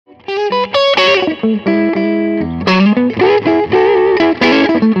Okay,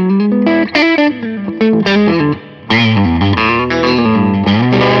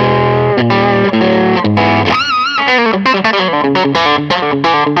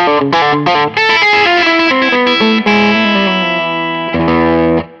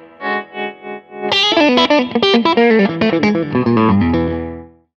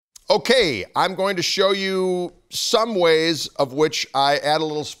 I'm going to show you some ways of which I add a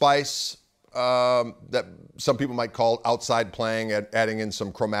little spice that some people might call outside playing, adding in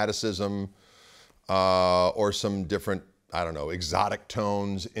some chromaticism or some different, I don't know, exotic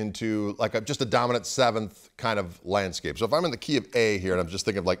tones into like just a dominant seventh kind of landscape. So if I'm in the key of A here, and I'm just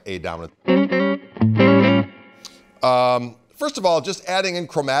thinking of like A dominant. First of all, just adding in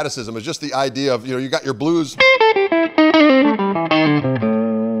chromaticism is just the idea of, you got your blues,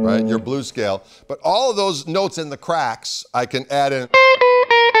 right, your blues scale, but all of those notes in the cracks, I can add in.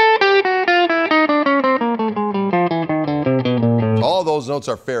 All of those notes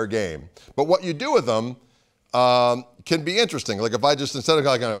are fair game. But what you do with them can be interesting. Like if I just, instead of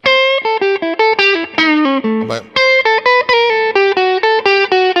kind of,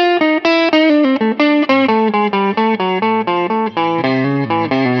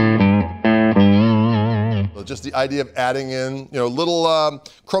 just the idea of adding in, little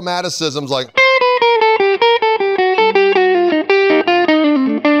chromaticisms like.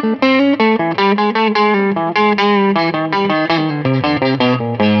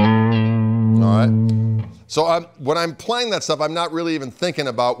 All right. So when I'm playing that stuff, I'm not really even thinking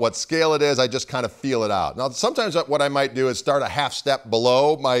about what scale it is. I just kind of feel it out. Now, sometimes what I might do is start a half step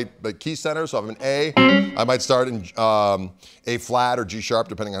below my key center. So if I'm in A, I might start in A flat or G sharp,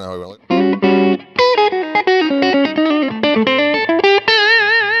 depending on how you want to.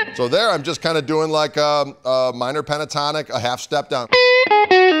 So there, I'm just kind of doing like a minor pentatonic, a half step down,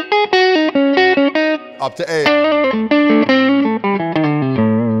 up to A.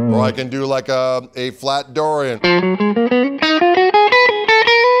 Or I can do like a flat Dorian.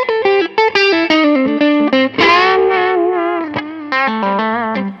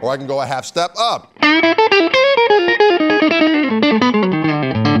 Or I can go a half step up.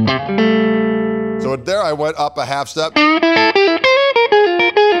 So there I went up a half step.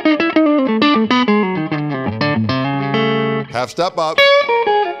 Half step up.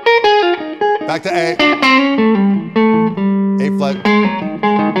 Back to A. A flat.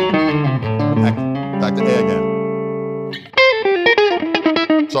 Back to A again.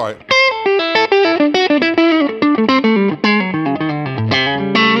 Sorry.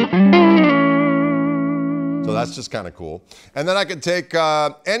 So that's just kind of cool. And then I can take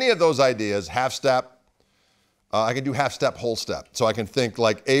any of those ideas, half step. I can do half step, whole step. So I can think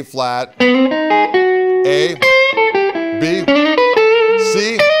like A flat, A, B,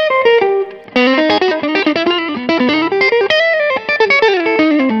 C.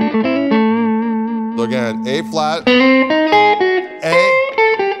 So again, A flat, A,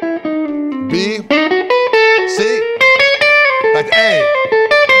 B, C, back to A.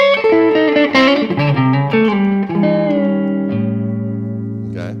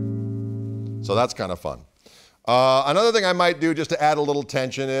 Okay, so that's kind of fun. Another thing I might do just to add a little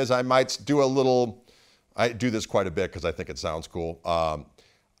tension is I might do a little, I do this quite a bit because I think it sounds cool.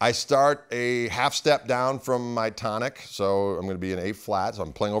 I start a half step down from my tonic, so I'm going to be in A flat, so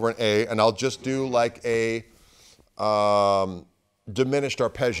I'm playing over an A, and I'll just do like a diminished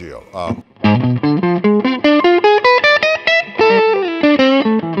arpeggio.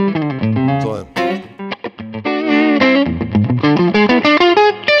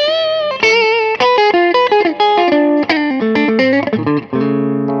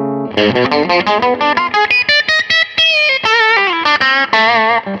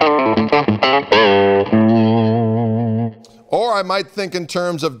 Or I might think in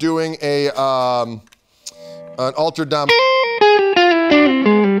terms of doing an altered dominant.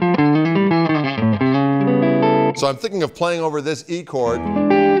 So I'm thinking of playing over this E chord,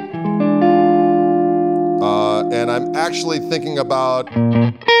 and I'm actually thinking about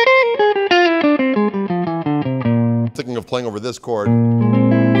playing over this chord.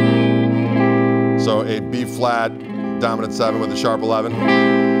 So a B flat dominant 7 with a sharp 11.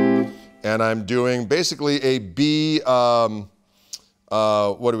 And I'm doing basically a B, what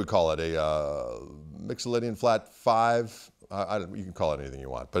do we call it? A Mixolydian flat 5. You can call it anything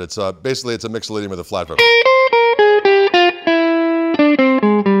you want, but it's basically it's a Mixolydian with a flat 5.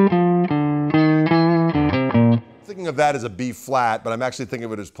 Thinking of that as a B flat, but I'm actually thinking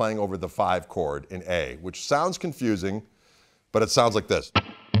of it as playing over the 5 chord in A, which sounds confusing, but it sounds like this.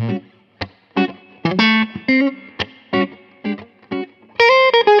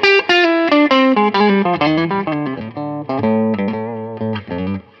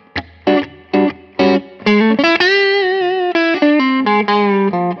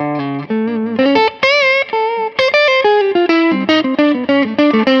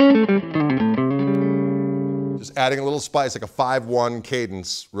 tones, adding a little spice, like a 5-1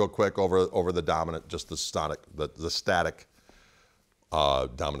 cadence real quick over the dominant, just the static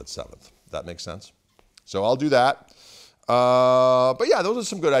dominant seventh. That makes sense? So I'll do that. But yeah, those are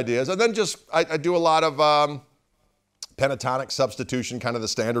some good ideas. And then just, I do a lot of pentatonic substitution, kind of the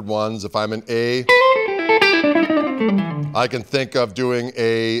standard ones. If I'm an A, I can think of doing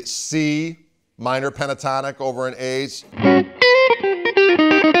a C minor pentatonic over an A's.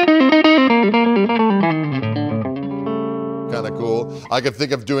 Kind of cool. I could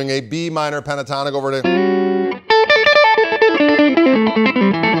think of doing a B minor pentatonic over an A.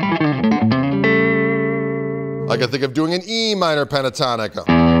 I could think of doing an E minor pentatonic.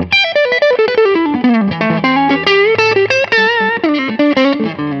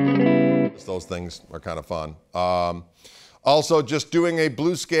 Those things are kind of fun. Also, just doing a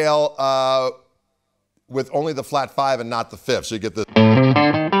blues scale with only the flat 5 and not the 5th. So you get the.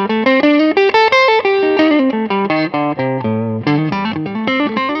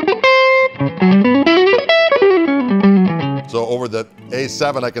 So over the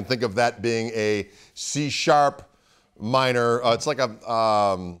A7, I can think of that being a C sharp minor. It's like a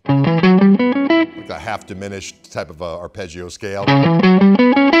half diminished type of arpeggio scale.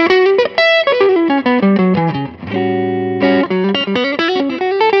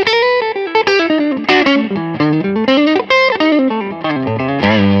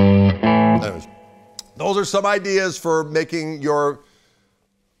 Anyways, those are some ideas for making your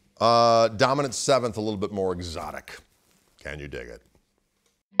dominant seventh a little bit more exotic. Can you dig it?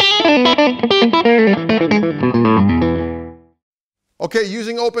 Okay,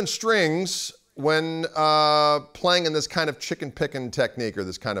 using open strings when playing in this kind of chicken picking technique or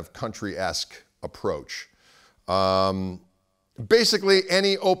this kind of country-esque approach. Basically,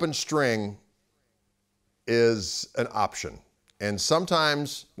 any open string is an option. And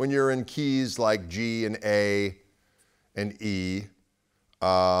sometimes when you're in keys like G and A and E,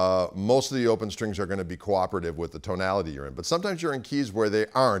 most of the open strings are going to be cooperative with the tonality you're in. But sometimes you're in keys where they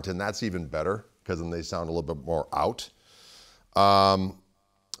aren't, and that's even better, because then they sound a little bit more out.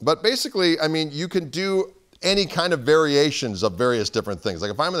 But basically, I mean, you can do any kind of variations of various different things.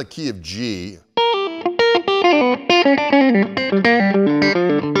 Like if I'm in the key of G,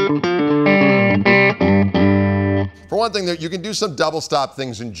 for one thing, you can do some double stop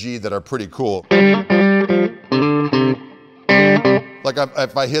things in G that are pretty cool. Like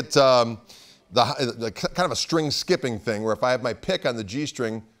if I hit the kind of a string skipping thing, where if I have my pick on the G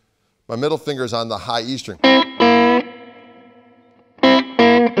string, my middle finger's on the high E string.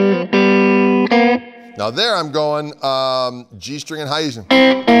 Now there I'm going G string and high E string.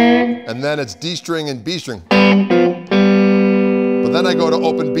 And then it's D string and B string. But then I go to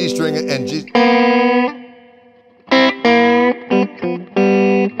open B string and G.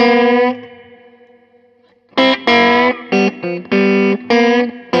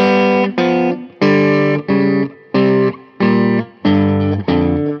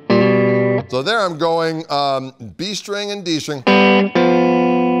 So there I'm going B string and D string.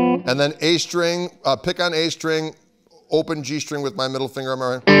 And then A string, pick on A string, open G string with my middle finger on my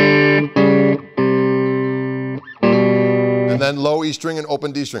right. And then low E string and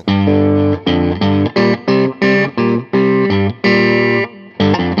open D string.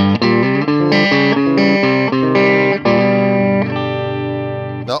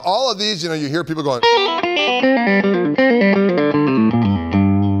 Now all of these, you know, you hear people going,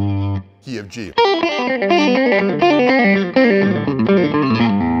 key of G.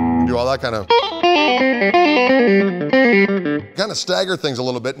 Do all that kind of stagger things a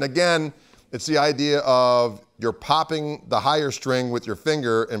little bit. And again, it's the idea of you're popping the higher string with your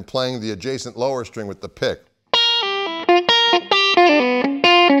finger and playing the adjacent lower string with the pick.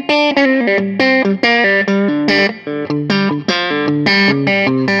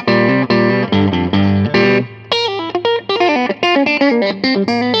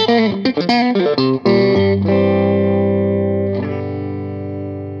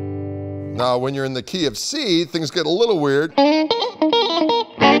 Now, when you're in the key of C, things get a little weird.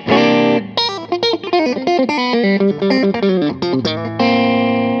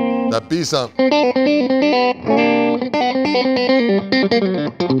 That B sound.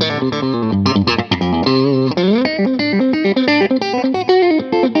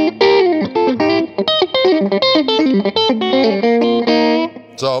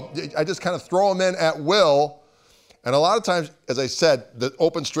 So I just kind of throw them in at will. And a lot of times, as I said, the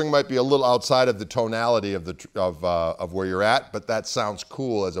open string might be a little outside of the tonality of where you're at, but that sounds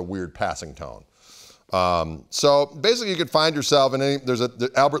cool as a weird passing tone. So basically, you could find yourself in any.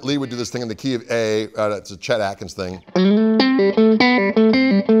 Albert Lee would do this thing in the key of A. It's a Chet Atkins thing.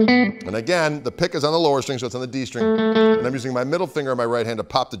 And again, the pick is on the lower string, so it's on the D string. And I'm using my middle finger on my right hand to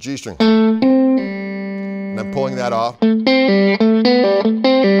pop the G string. And I'm pulling that off. That's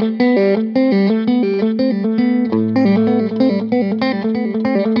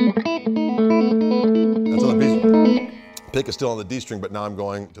on the B string. Pick is still on the D string, but now I'm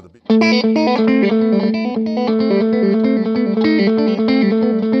going to the B. You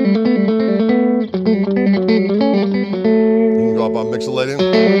can go up on mixolydian.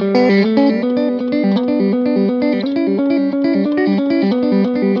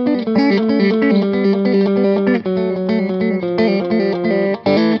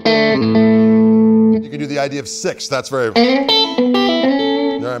 You can do the idea of 6. That's very...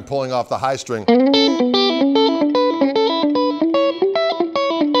 There I'm pulling off the high string.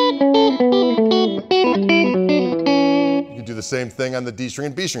 The same thing on the D string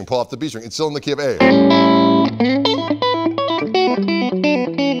and B string. Pull off the B string. It's still in the key of A.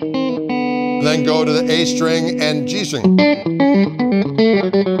 Then go to the A string and G string.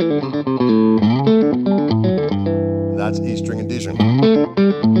 That's E string and D string.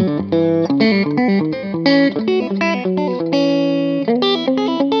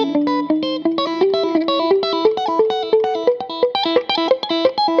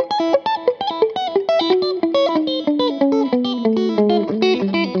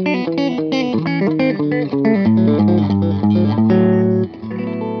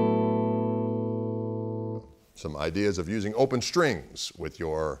 Some ideas of using open strings with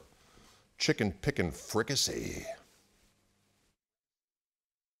your chicken pickin' fricassee.